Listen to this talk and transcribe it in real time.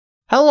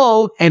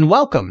Hello and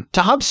welcome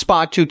to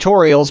HubSpot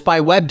Tutorials by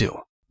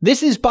Webdo.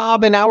 This is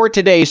Bob and our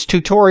today's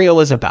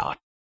tutorial is about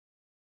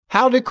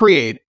how to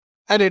create,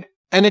 edit,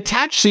 and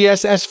attach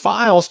CSS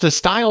files to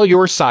style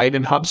your site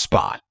in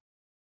HubSpot.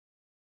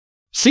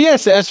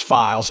 CSS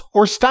files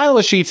or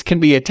Stylesheets can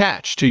be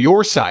attached to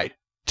your site,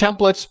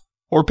 templates,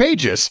 or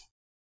pages.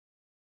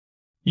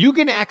 You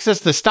can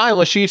access the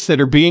Stylesheets that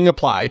are being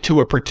applied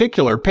to a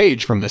particular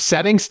page from the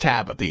Settings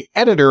tab of the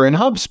editor in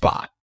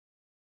HubSpot.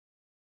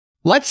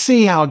 Let's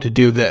see how to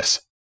do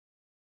this.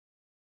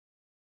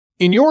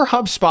 In your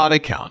HubSpot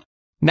account,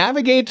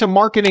 navigate to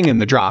Marketing in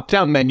the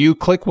drop-down menu,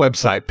 click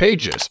Website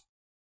Pages.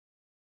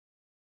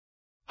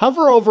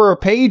 Hover over a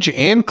page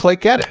and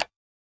click Edit.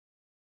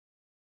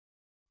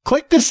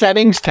 Click the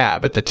Settings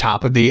tab at the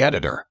top of the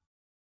editor.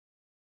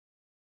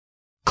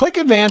 Click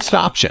Advanced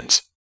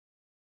Options.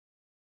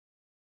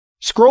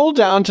 Scroll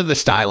down to the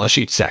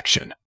Stylesheet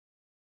section.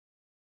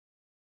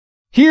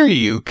 Here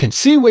you can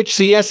see which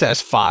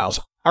CSS files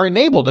are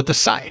enabled at the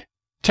site,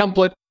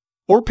 template,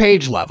 or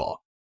page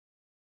level.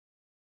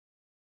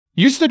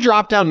 Use the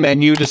drop-down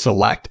menu to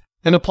select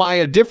and apply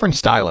a different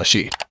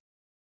Stylesheet.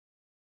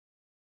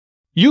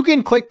 You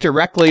can click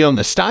directly on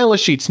the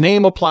Stylesheet's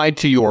name applied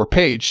to your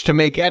page to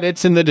make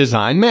edits in the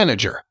Design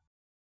Manager.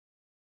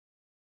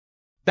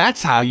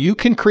 That's how you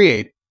can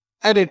create,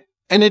 edit,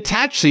 and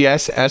attach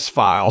CSS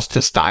files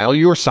to style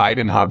your site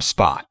in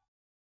HubSpot.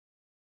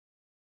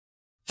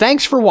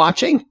 Thanks for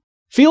watching.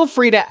 Feel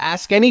free to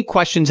ask any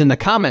questions in the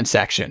comment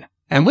section,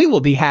 and we will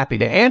be happy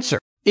to answer.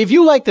 If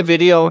you like the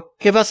video,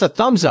 give us a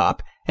thumbs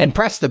up and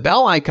press the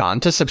bell icon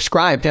to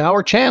subscribe to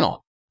our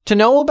channel. To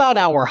know about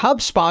our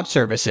HubSpot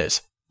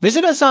services,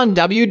 visit us on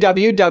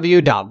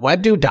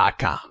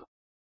www.webdo.com.